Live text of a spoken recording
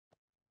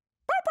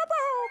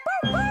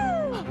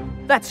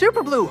That's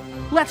Super Blue!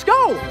 Let's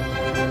go!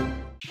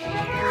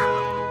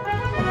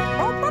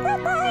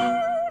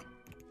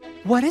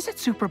 What is it,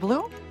 Super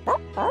Blue?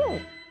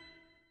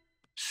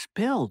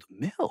 Spilled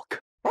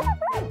milk.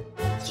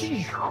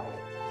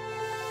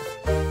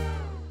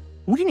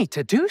 We need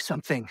to do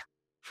something.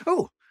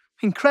 Oh,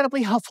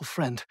 incredibly helpful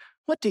friend.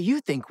 What do you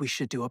think we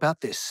should do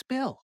about this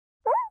spill?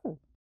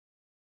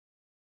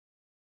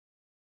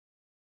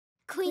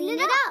 Clean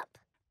it up.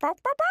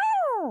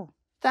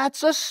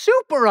 That's a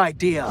super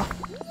idea.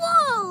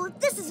 Whoa!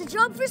 This is a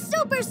job for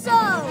Super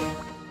Soap!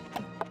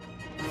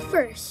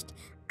 First,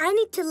 I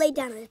need to lay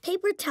down a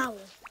paper towel.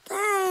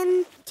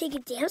 Then, take a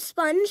damp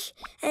sponge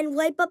and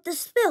wipe up the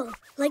spill,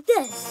 like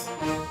this.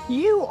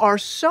 You are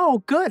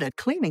so good at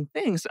cleaning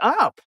things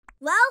up.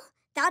 Well,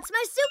 that's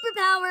my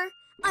superpower.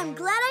 I'm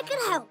glad I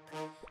could help.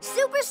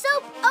 Super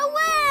Soap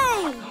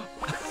away!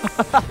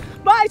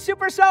 Bye,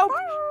 Super Soap!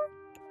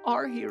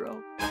 Our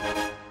hero.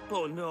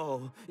 Oh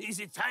no,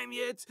 is it time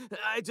yet?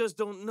 I just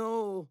don't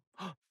know.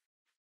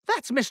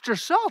 That's Mr.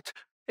 Salt.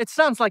 It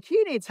sounds like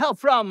he needs help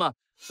from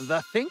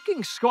the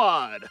Thinking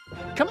Squad.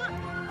 Come on.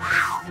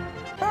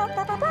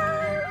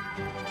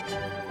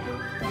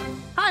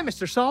 Hi,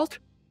 Mr. Salt.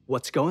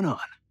 What's going on?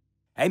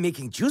 I'm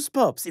making juice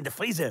pops in the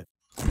freezer.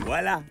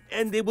 Voila,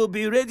 and they will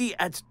be ready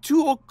at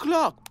 2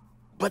 o'clock.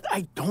 But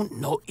I don't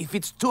know if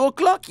it's 2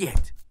 o'clock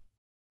yet.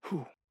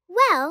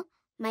 Well,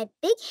 my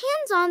big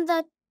hand's on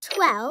the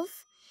 12,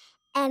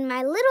 and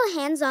my little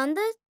hand's on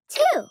the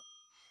 2.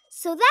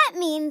 So that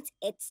means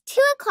it's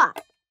 2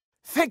 o'clock.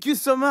 Thank you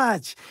so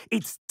much.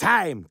 It's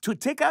time to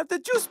take out the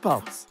juice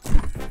pops.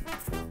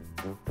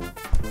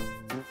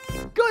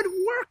 Good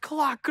work,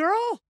 Clock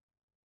Girl.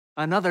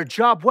 Another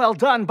job well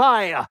done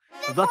by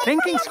the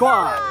Thinking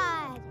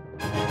Squad.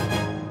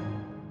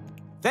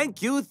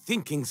 Thank you,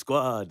 Thinking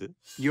Squad.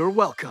 You're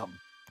welcome.